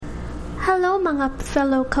Hello mga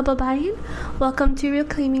fellow kababayan. Welcome to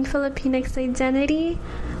Reclaiming Filipinx Identity.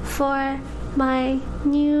 For my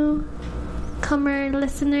newcomer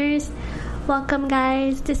listeners, welcome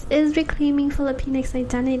guys. This is Reclaiming Filipinx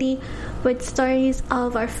Identity with stories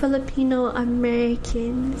of our Filipino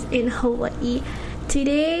Americans in Hawaii.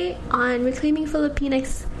 Today on Reclaiming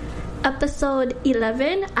Filipinx episode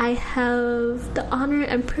 11, I have the honor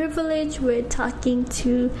and privilege with talking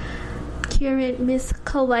to current Miss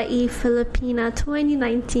Kauai Filipina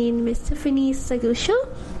 2019, Miss Tiffany Saguscio.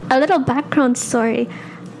 A little background story.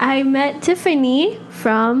 I met Tiffany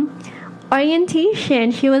from orientation.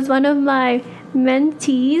 She was one of my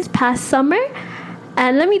mentees past summer.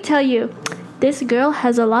 And let me tell you, this girl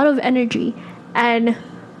has a lot of energy. And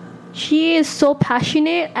she is so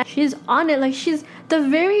passionate. And she's on it. Like, she's the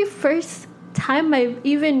very first time I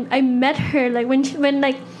met her. Like, when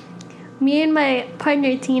me and my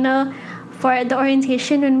partner Tina, for the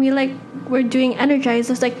orientation, when we were doing Energize,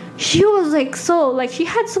 I was like, she was she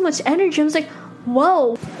had so much energy. I was like,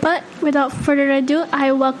 whoa. But without further ado,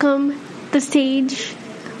 I welcome the stage.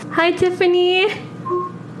 Hi, Tiffany.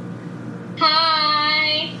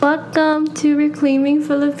 Hi. Welcome to Reclaiming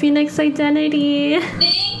Filipinx Identity.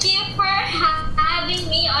 Thank you for having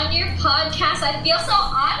me on your podcast. I feel so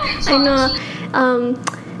honored, Chachi. I know.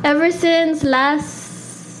 Ever since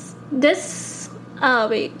last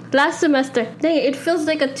semester. Dang it feels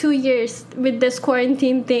like 2 years with this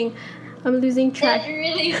quarantine thing. I'm losing track. It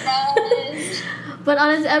really does. But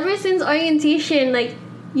honestly, ever since orientation,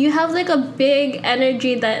 you have a big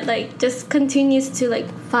energy that just continues to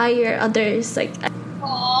fire others.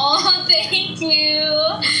 Oh, thank you.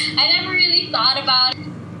 I never really thought about it.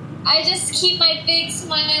 I just keep my big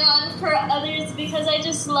smile on for others because I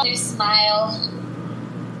just love your smile.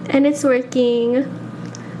 And it's working.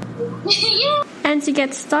 Yeah. And to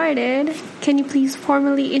get started, can you please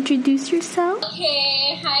formally introduce yourself?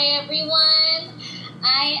 Okay, hi everyone.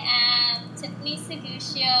 I am Tiffany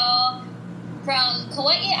Saguscio from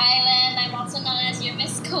Kauai Island. I'm also known as your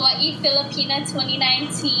Miss Kauai Filipina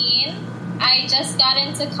 2019. I just got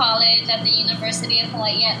into college at the University of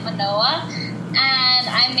Hawaii at Manoa, and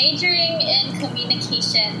I'm majoring in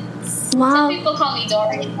communications. Wow. Some people call me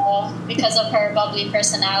Dory though, because of her bubbly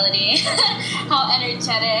personality. How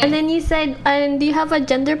energetic. And then you said, do you have a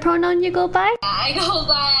gender pronoun you go by? I go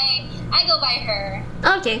by her.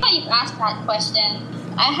 Okay. Why you asked that question?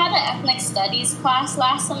 I had an ethnic studies class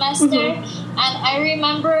last semester, and I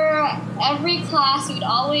remember every class we'd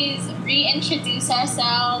always reintroduce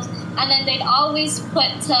ourselves, and then they'd always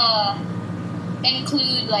put to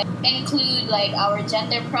include our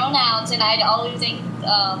gender pronouns, and I'd always think,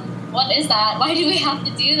 what is that? Why do we have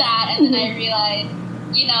to do that? And then I realized,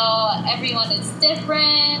 everyone is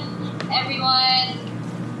different. Everyone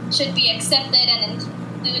should be accepted and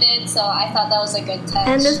included. So I thought that was a good touch.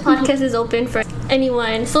 And this podcast is open for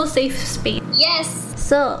anyone. So safe space. Yes.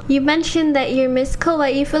 So, you mentioned that you're Miss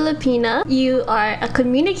Kauai Filipina. You are a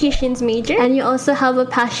communications major, and you also have a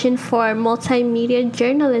passion for multimedia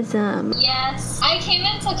journalism. Yes. I came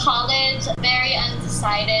into college very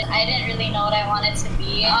undecided. I didn't really know what I wanted to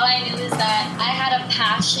be. All I knew is that I had a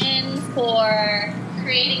passion for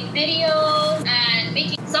creating videos and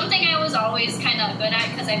making something I was always kind of good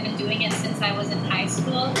at because I've been doing it since I was in high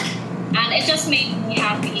school. And it just made me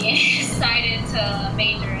happy. I decided to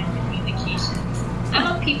major in communications. I'm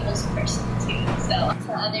a people's person too, so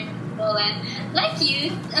to other people, and like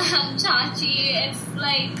you, Chachi, it's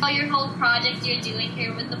your whole project you're doing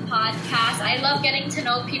here with the podcast. I love getting to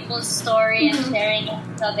know people's story and sharing it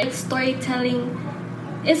with others. Storytelling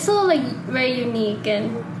is so very unique,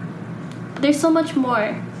 and there's so much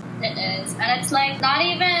more. It is, and it's not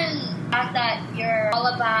even that you're all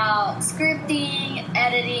about scripting,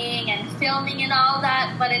 editing, and filming and all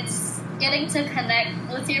that, but it's getting to connect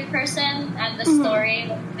with your person and the story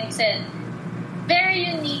makes it very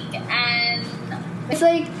unique. And it's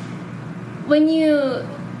when you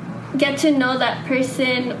get to know that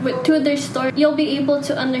person through their story, you'll be able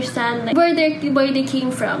to understand where they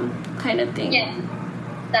came from, kind of thing. Yeah,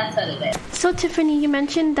 that's what it is. So Tiffany, you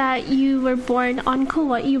mentioned that you were born on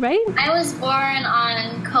Kauai, right? I was born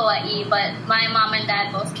on Kauai, but my mom and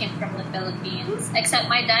dad both came from the Philippines. Except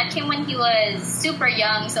my dad came when he was super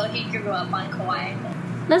young, so he grew up on Kauai.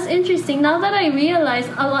 That's interesting. Now that I realize,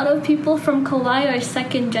 a lot of people from Kauai are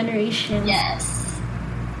second generation. Yes,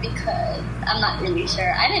 because I'm not really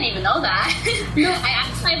sure. I didn't even know that. No. I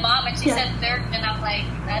asked my mom and she said third, and I'm like,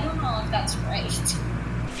 I don't know if that's right.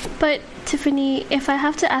 But Tiffany, if I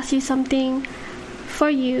have to ask you something, for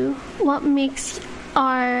you, what makes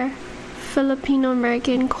our Filipino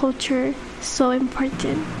American culture so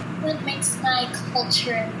important? What makes my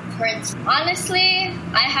culture important? Honestly,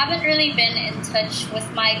 I haven't really been in touch with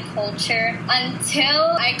my culture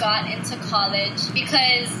until I got into college,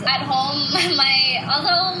 because at home,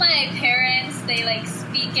 although my parents, they like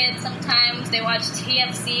speak it sometimes, they watch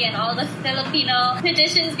TFC and all the Filipino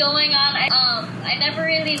traditions going on, I never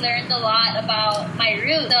really learned a lot about my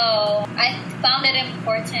roots. So I found it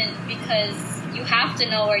important because you have to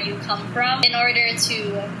know where you come from in order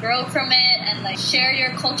to grow from it and like share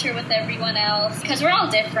your culture with everyone else, because we're all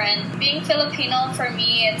different. Being Filipino, for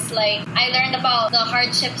me, it's like I learned about the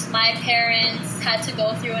hardships my parents had to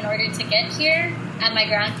go through in order to get here, and my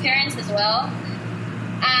grandparents as well.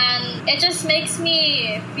 And it just makes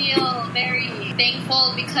me feel very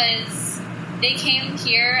thankful because they came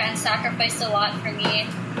here and sacrificed a lot for me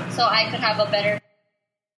so I could have a better.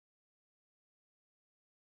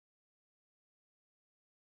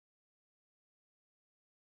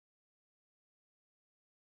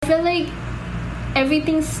 I feel like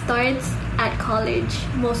everything starts at college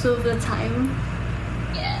most of the time.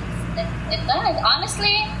 Yes, it does.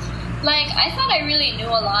 Honestly, like, I thought I really knew a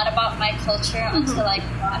lot about my culture until I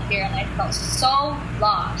got here, and I felt so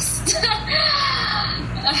lost.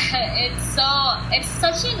 It's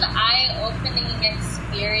such an eye-opening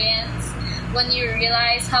experience when you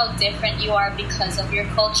realize how different you are because of your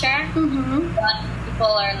culture. A lot of people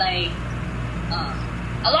are like,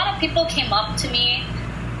 a lot of people came up to me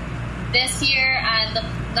this year, and the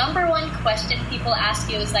number one question people ask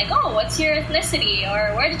you is like, oh, what's your ethnicity,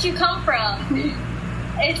 or where did you come from?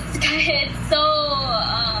 It's so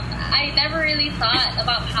I never really thought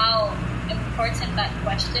about how important that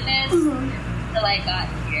question is until I got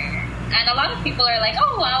here. And a lot of people are like,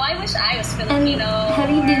 oh wow, I wish I was Filipino.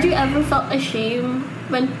 And did you ever felt ashamed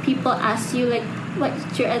when people ask you like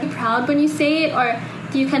what's your ethnicity? Proud when you say it, or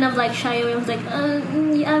do you kind of like shy away and was like,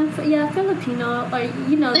 yeah, I'm Filipino, or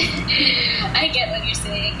you know? I get what you're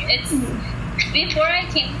saying. It's before I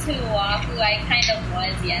came to Oahu, I kind of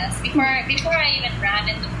was, yes. Before I even ran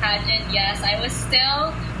in the pageant, yes, I was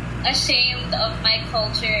still ashamed of my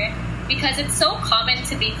culture because it's so common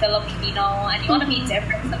to be Filipino and you want to be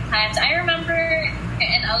different sometimes. I remember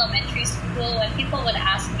in elementary school when people would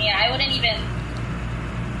ask me, I wouldn't even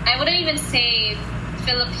say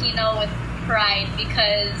Filipino with pride,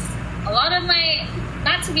 because a lot of my,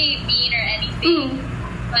 not to be mean or anything,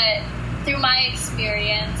 but through my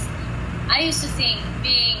experience, I used to think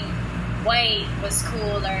being white was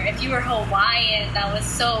cool, or if you were Hawaiian, that was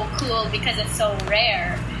so cool because it's so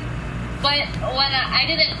rare. But when I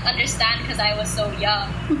didn't understand because I was so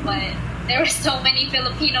young, but there were so many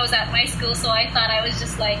Filipinos at my school, so I thought I was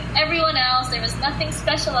just like everyone else. There was nothing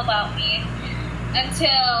special about me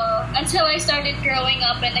until I started growing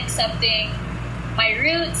up and accepting my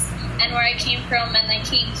roots and where I came from, and I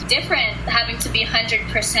came different, having to be 100%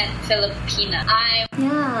 Filipina.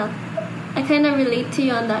 I kind of relate to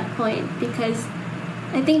you on that point, because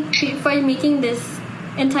I think before making this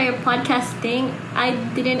entire podcast thing, I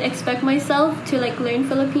didn't expect myself to like learn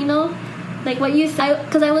Filipino. Like what you said,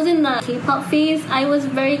 because I was in the K-pop phase. I was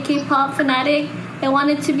very K-pop fanatic. I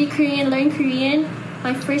wanted to be Korean, learn Korean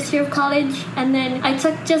my first year of college, and then I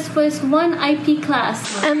took just was one IP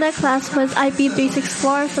class, and that class was IP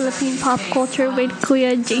 364 Philippine Pop Culture with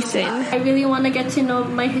Kuya Jason. I really want to get to know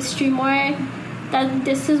my history more, that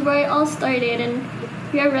this is where it all started. And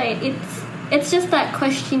you're right, it's just that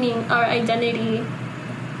questioning our identity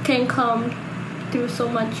can come through so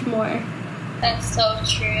much more. That's so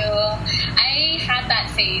true. I had that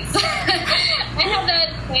phase. I had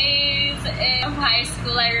that phase in high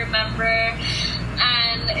school, I remember.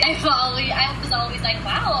 And I was always like,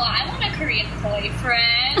 wow, I want a Korean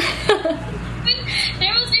boyfriend.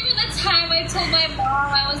 There was even a time I told my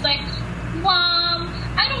mom, I was like, Mom,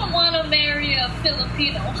 I don't want to marry a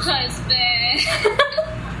Filipino husband.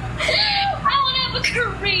 I want to have a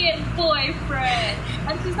Korean boyfriend.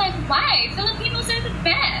 And she's like, why? Filipinos are the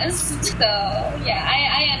best. So, yeah,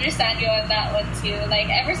 I understand you on that one too. Like,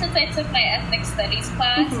 ever since I took my ethnic studies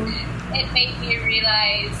class, it made me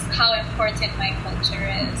realize how important my culture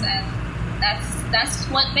is, and that's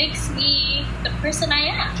what makes me the person I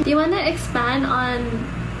am. Do you want to expand on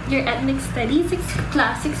your ethnic studies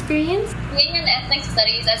class experience? Being in ethnic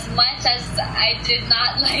studies, as much as I did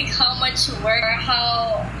not like how much work or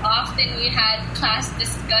how often we had class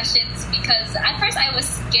discussions, because at first I was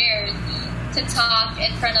scared to talk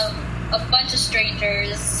in front of a bunch of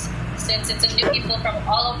strangers, since it's a new people from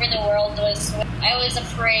all over the world. I was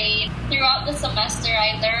afraid. Throughout the semester,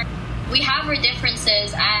 I learned we have our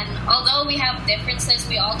differences, and although we have differences,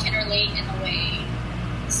 we all can relate in a way.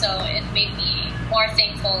 So it made me more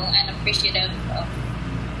thankful and appreciative of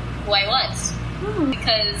who I was.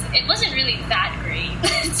 because it wasn't really that great,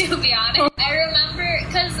 to be honest. I remember,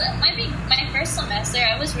 because my first semester,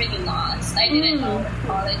 I was really lost. I didn't know what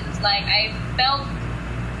college was like. I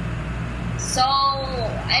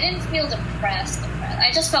didn't feel depressed. I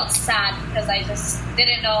just felt sad because I just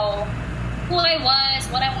didn't know who I was,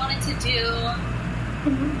 what I wanted to do.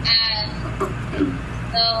 And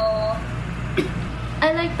so...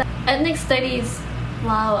 I like that. Ethnic studies,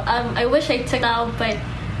 wow. I wish I took that, but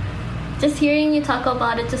just hearing you talk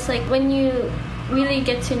about it, just like when you really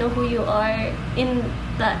get to know who you are in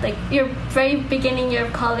that, like your very beginning year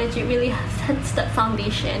of college, it really sets that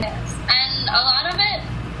foundation. Yes. And a lot of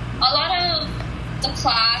the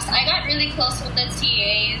class, I got really close with the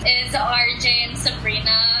TAs, is RJ and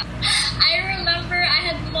Sabrina. I remember I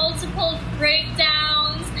had multiple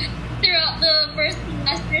breakdowns throughout the first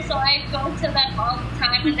semester, so I'd go to them all the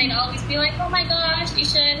time, and they'd always be like, oh my gosh, you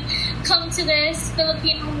should come to this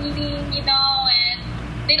Filipino meeting, you know,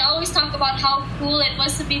 and they'd always talk about how cool it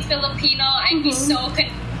was to be Filipino. I'd be so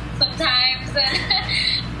confused sometimes,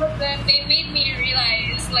 but then they made me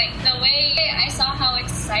realize, like, the way I saw how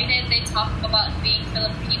excited they talked about being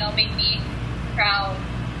Filipino made me proud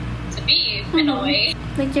to be, in a way.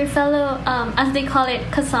 Like your fellow, as they call it,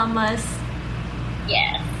 kasamas.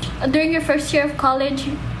 Yes. During your first year of college,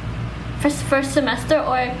 first semester,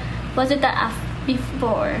 or was it that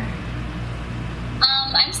before?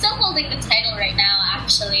 I'm still holding the title right now,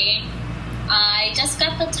 actually. I just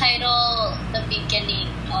got the title the beginning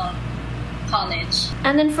of college.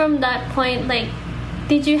 And then from that point, like,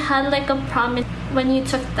 did you have like a promise when you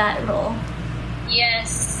took that role?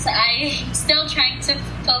 Yes, I'm still trying to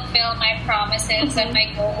fulfill my promises and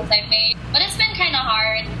my goals I made. But it's been kind of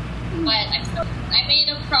hard. But I made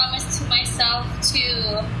a promise to myself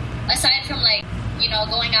to, aside from like, you know,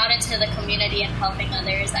 going out into the community and helping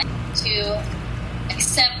others, to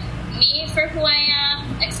accept me for who I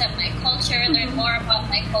am, accept my culture, learn more about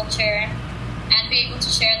my culture, and be able to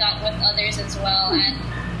share that with others as well. And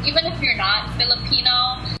even if you're not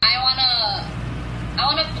Filipino, I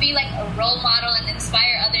wanna be like a role model and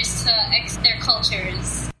inspire others to their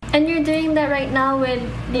cultures. And you're doing that right now with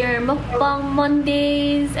your Mukbang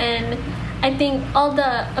Mondays, and I think all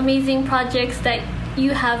the amazing projects that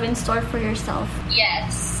you have in store for yourself.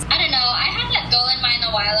 Yes. I don't know. I had that goal in mind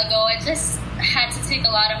a while ago. It just had to take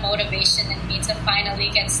a lot of motivation in me to finally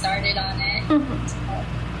get started on it. So,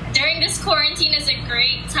 during this quarantine is a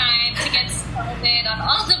great time to get started on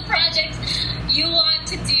all the projects you want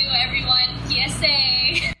to do, everyone.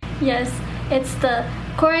 PSA. Yes, it's the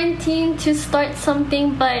quarantine to start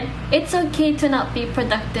something, but it's okay to not be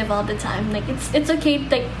productive all the time. Like it's okay,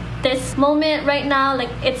 like this moment right now, like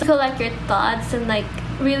it's collect your thoughts and like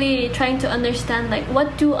really trying to understand like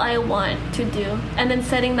what do I want to do, and then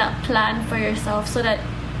setting that plan for yourself so that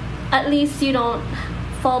at least you don't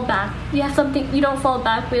fall back. You have something, you don't fall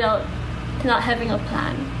back without not having a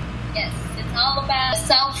plan. Yes, it's all about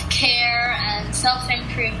self-care and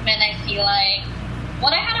self-improvement. I feel like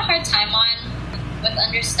what I had a hard time on with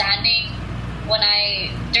understanding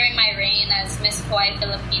during my reign as Miss Hawaii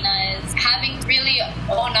Filipina is having really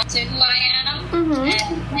own up to who I am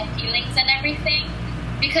and my feelings and everything.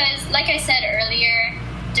 Because like I said earlier,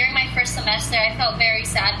 during my first semester, I felt very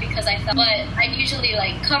sad because but I'd usually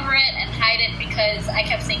like cover it and hide it because I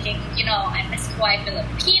kept thinking, you know, I'm Miss Hawaii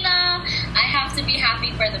Filipina. I have to be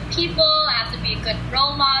happy for the people. I have to be a good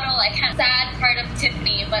role model. I can't sad part of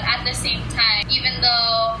Tiffany, but at the same time, even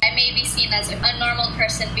though I may be seen as a normal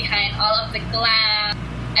person behind all of the glam,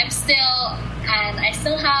 I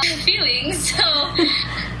still have feelings. So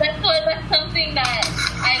that's something that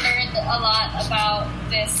I learned a lot about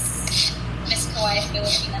this Miss Hawaii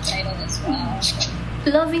Filipina title as well.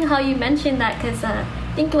 Loving how you mentioned that, because I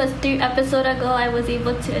think it was 3 episodes ago I was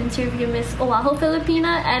able to interview Miss Oahu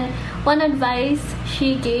Filipina, and one advice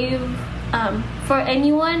she gave for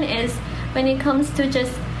anyone is when it comes to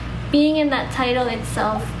just being in that title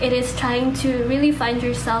itself, it is trying to really find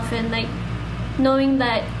yourself and like knowing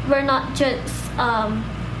that we're not just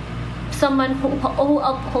someone who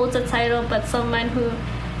upholds a title, but someone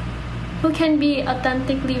who can be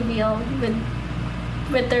authentically real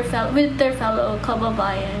with their fellow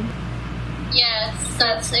kababayan. Yes,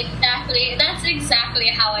 that's exactly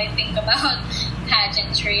how I think about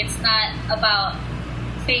pageantry. It's not about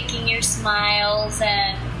faking your smiles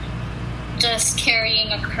and just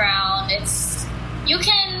carrying a crown. It's you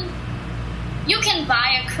can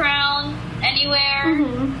buy a crown anywhere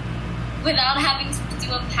without having to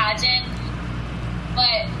do a pageant,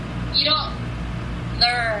 but you don't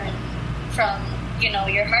learn from, you know,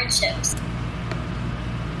 your hardships.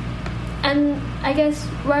 And I guess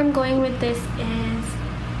where I'm going with this is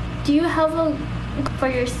do you have a for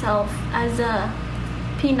yourself as a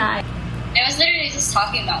Pinay? I was literally just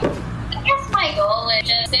talking about it. I guess my goal is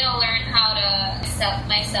just still learn how to accept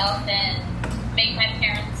myself and make my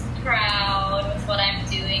parents proud with what I'm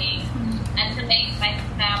doing, and to make my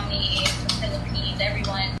family, the Philippines,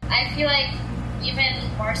 everyone. I feel like even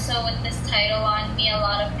more so with this title on me, a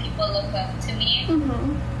lot of people look up to me.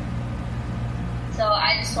 So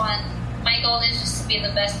I just want, my goal is just to be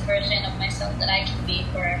the best version of myself that I can be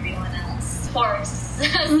for everyone else. Of course,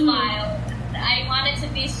 a smile. I want it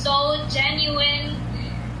to be so genuine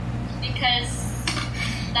because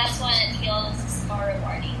that's when it feels more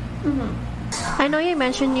rewarding. I know you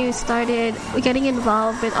mentioned you started getting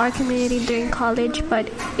involved with our community during college,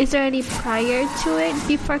 but is there any prior to it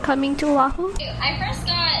before coming to Oahu? I first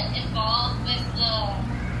got involved with the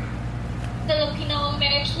Filipino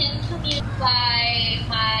American community by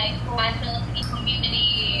my Philippine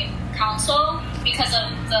Community Council because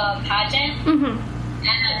of the pageant.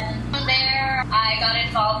 And from there, I got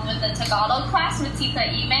involved with the Tagalog class with Tita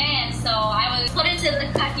Ime, and so I was put into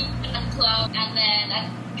the Kakitan Club, and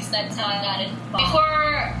then that's how I got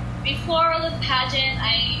involved. Before the pageant,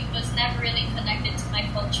 I was never really connected to my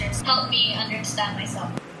culture. It helped me understand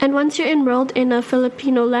myself. And once you're enrolled in a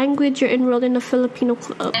Filipino language, you're enrolled in a Filipino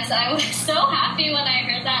club. Yes, I was so happy when I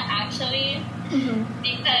heard that actually,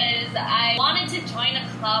 because I wanted to join a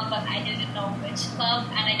club, but I didn't know which club,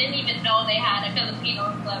 and I didn't even know they had a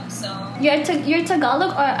Filipino club. So you're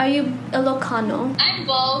Tagalog, or are you Ilocano? I'm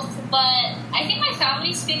both, but I think my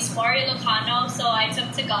family speaks more Ilocano, so I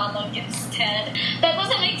took Tagalog instead. That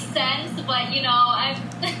doesn't make sense, but you know,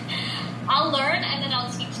 I'll learn and then I'll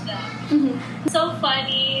teach them. So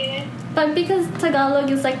funny. But because Tagalog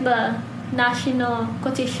is like the national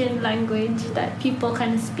quotation language that people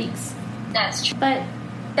kind of speaks. That's true. But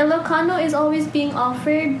Ilocano is always being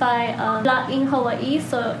offered by Laing Hawaii,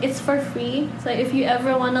 so it's for free. So if you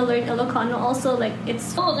ever want to learn Ilocano, also like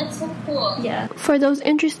it's... Oh, that's so cool. Yeah. For those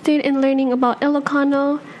interested in learning about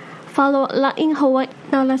Ilocano, follow Laing Hawaii.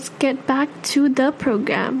 Now let's get back to the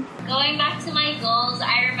program. Going back to my goals,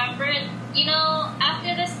 I remember, you know,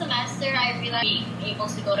 after this semester, I realized being able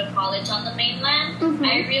to go to college on the mainland,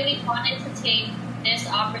 I really wanted to take this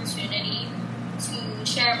opportunity to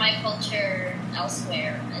share my culture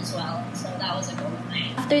elsewhere as well. So that was a goal of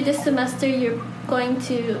mine. After this semester, you're going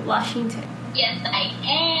to Washington. Yes, I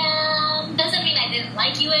am. Doesn't mean I didn't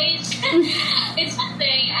like UH. It's just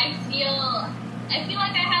saying I feel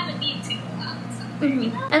like I have a need to go out somewhere. You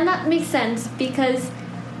know? And that makes sense because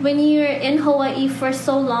when you're in Hawaii for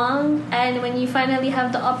so long and when you finally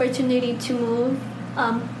have the opportunity to move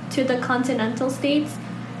to the continental states,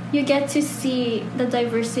 you get to see the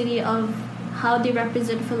diversity of how they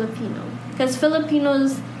represent Filipino. Because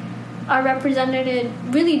Filipinos are represented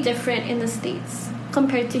really different in the States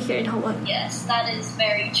compared to here in Hawaii. Yes, that is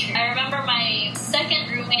very true. I remember my second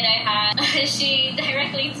roommate I had, she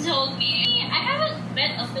directly told me, I haven't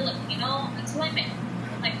met a Filipino until I met you.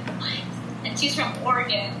 I'm like, what? And she's from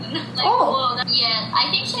Oregon. And I'm like, whoa. Yeah, I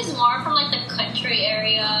think she's more from like the country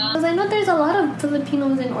area. Because I know there's a lot of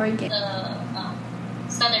Filipinos in Oregon. The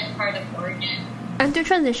southern part of Oregon. And to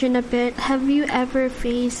transition a bit, have you ever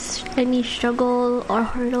faced any struggle or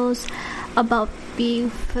hurdles about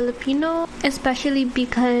being Filipino? Especially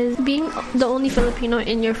because being the only Filipino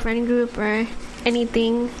in your friend group or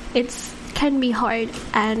anything, can be hard,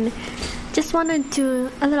 and just wanted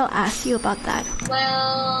to ask you about that.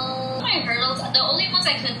 Well, my hurdles, the only ones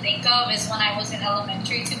I could think of is when I was in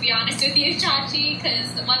elementary, to be honest with you, Chachi,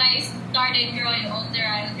 because when I started growing older,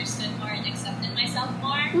 I understood more and accepted myself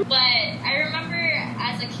more. But I remember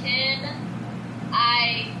as a kid,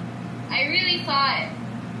 I really thought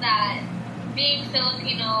that being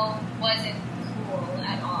Filipino wasn't cool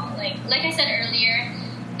at all. Like I said earlier,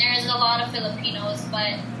 there's a lot of Filipinos,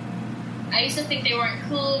 but I used to think they weren't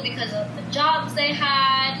cool because of the jobs they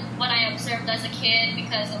had. What I observed as a kid,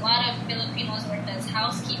 because a lot of Filipinos worked as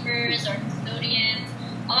housekeepers or custodians,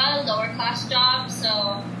 a lot of lower class jobs. So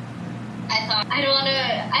I thought, I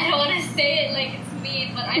don't wanna say it like it's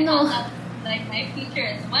mean, but I thought that's like my future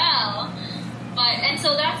as well. And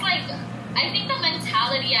so that's like, I think the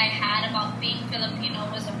mentality I had about being Filipino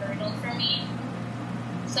was a hurdle for me.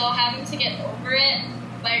 So having to get over it,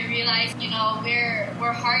 but I realized,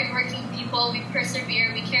 we're hardworking people, we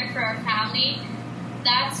persevere, we care for our family.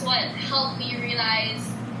 That's what helped me realize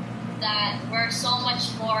that we're so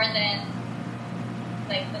much more than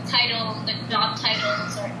like the job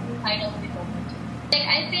titles or titles we go into.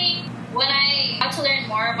 I think when I got to learn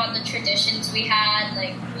more about the traditions we had,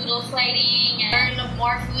 like noodle fighting, and learn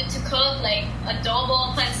more food to cook, like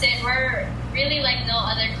adobo, pancit, we're really like no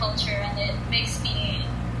other culture, and it makes me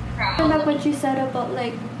proud. Like what you said about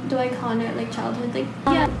like, do I count it like childhood? Like,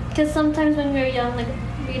 yeah, because sometimes when we're young, like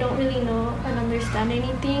we don't really know and understand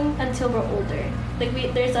anything until we're older.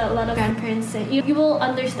 Like there's a lot of grandparents say you will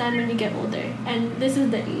understand when you get older, and this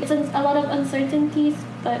is the age. It's a lot of uncertainties,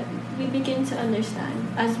 but we begin to understand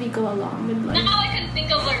as we go along with life. Now I can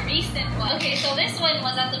think of a recent one. Okay, so this one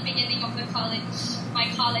was at the beginning of my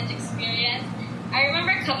college experience. I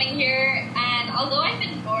remember coming here, and although I've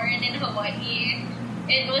been born in Hawaii,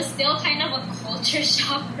 it was still kind of a culture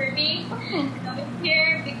shock for me coming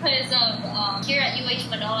here because of here at UH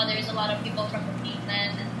Manoa, there's a lot of people from the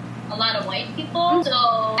mainland and a lot of white people. So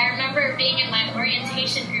I remember being in my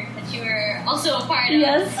orientation group that you were also a part of.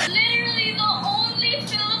 Yes. Literally the only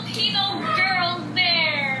Filipino girl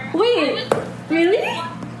there. Wait, really?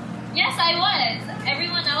 Yes, I was.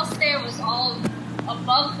 Everyone else there was all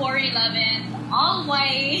above 4'11", all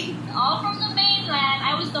white, all from the mainland.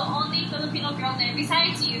 I was the only Filipino girl there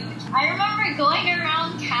besides you. I remember going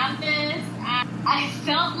around campus and I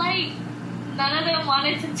felt like none of them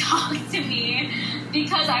wanted to talk to me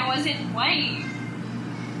because I wasn't white.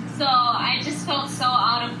 So I just felt so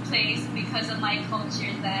out of place because of my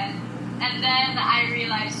culture then. And then I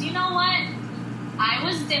realized, you know what? I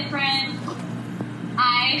was different.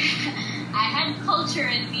 I had culture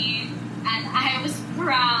in me, and I was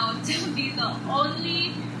proud to be the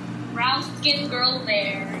only brown-skinned girl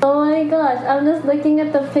there. Oh my gosh, I'm just looking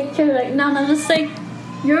at the picture right now and I'm just like,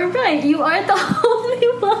 you're right, you are the only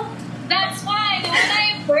one. That's why when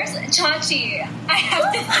I first, Chachi, I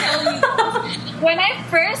have to tell you, when I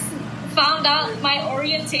first found out my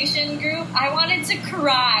orientation group, I wanted to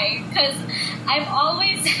cry because I've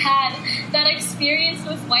always had that experience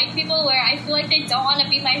with white people where I feel like they don't want to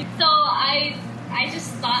be my... So I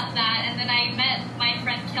just thought that, and then I met my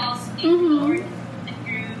friend Kelsey in the orientation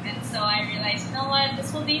group, and so I realized, you know what,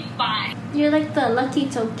 this will be fine. You're like the lucky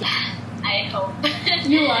token. I hope.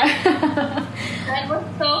 You are. That was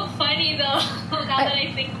so funny though, now that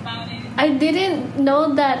I think about it. I didn't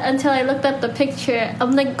know that until I looked at the picture.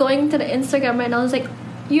 I'm like going to the Instagram and I was like,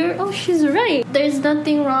 she's right. There's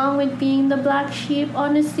nothing wrong with being the black sheep,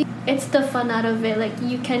 honestly. It's the fun out of it. Like,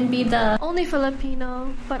 you can be the only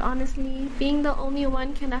Filipino, but honestly, being the only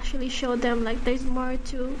one can actually show them like there's more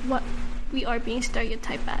to what we are being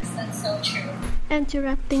stereotyped as. That's so true. And to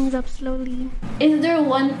wrap things up slowly, is there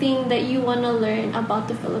one thing that you want to learn about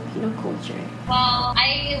the Filipino culture? Well,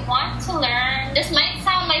 I want to learn, this might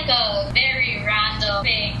sound like a very random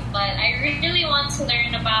thing, but I really want to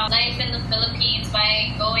learn about life in the Philippines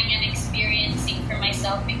by going and experiencing for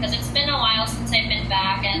myself, because it's been a while since I've been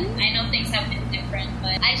back and I know things have been different,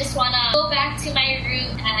 but I just want to go back to my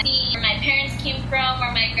root and see where my parents came from,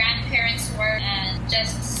 where my grandparents were, and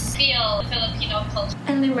just feel the Filipino culture.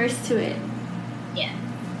 And immerse to it. Yeah,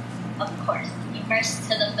 of course.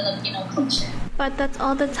 Immersed to the Filipino culture. But that's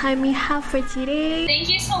all the time we have for today. Thank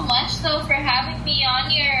you so much, though, for having me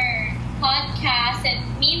on your podcast. It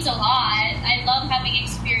means a lot. I love having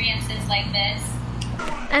experiences like this.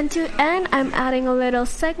 And to end, I'm adding a little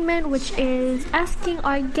segment, which is asking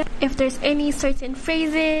our guests if there's any certain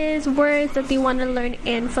phrases, words that they want to learn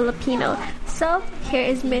in Filipino. So here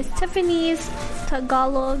is Miss Tiffany's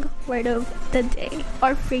Tagalog word of the day,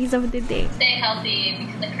 or phrase of the day. Stay healthy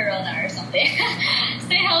because of Corona or something.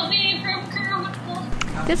 Stay healthy from Corona.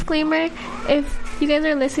 Disclaimer, if you guys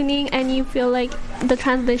are listening and you feel like the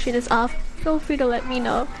translation is off, feel free to let me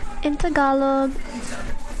know. In Tagalog,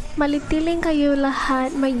 malitiling kayo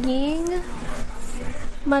lahat maging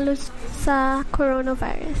malus sa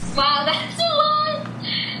coronavirus. Wow, that's a lot!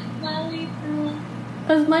 Malitiling.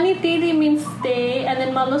 Because manitili means stay, and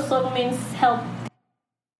then malusog means help.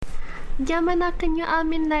 Diyan na kanyo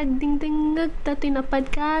amin nagdingdingag dati na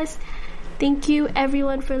podcast. Thank you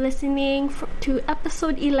everyone for listening to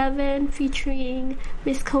episode 11 featuring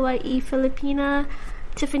Miss Kawaii Filipina,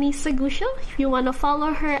 Tiffany Sagusho. If you want to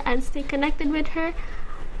follow her and stay connected with her,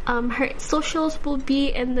 her socials will be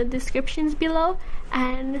in the descriptions below.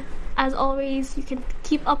 And as always, you can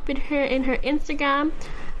keep up with her in her Instagram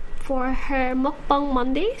for her Mukbang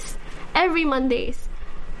Mondays, every Mondays.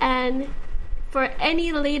 And for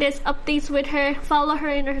any latest updates with her, follow her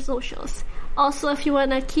in her socials. Also, if you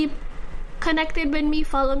want to keep connected with me,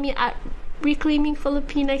 follow me at Reclaiming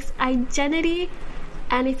Filipinx Identity.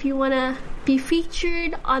 And if you want to be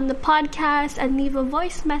featured on the podcast and leave a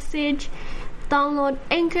voice message, download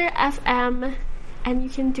Anchor FM, and you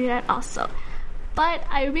can do that also. But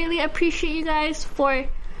I really appreciate you guys for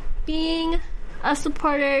being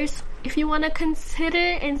supporters. If you want to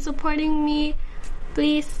consider in supporting me,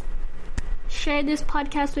 please Share this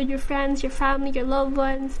podcast with your friends, your family, your loved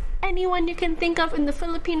ones, anyone you can think of in the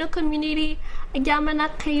Filipino community. Agyaman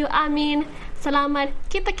kayo amin. Salamat.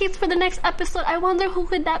 Kita-kits for the next episode. I wonder who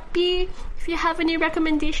could that be? If you have any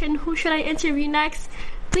recommendation, who should I interview next?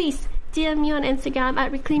 Please DM me on Instagram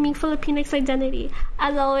at Reclaiming Filipinx Identity.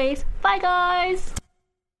 As always, bye guys!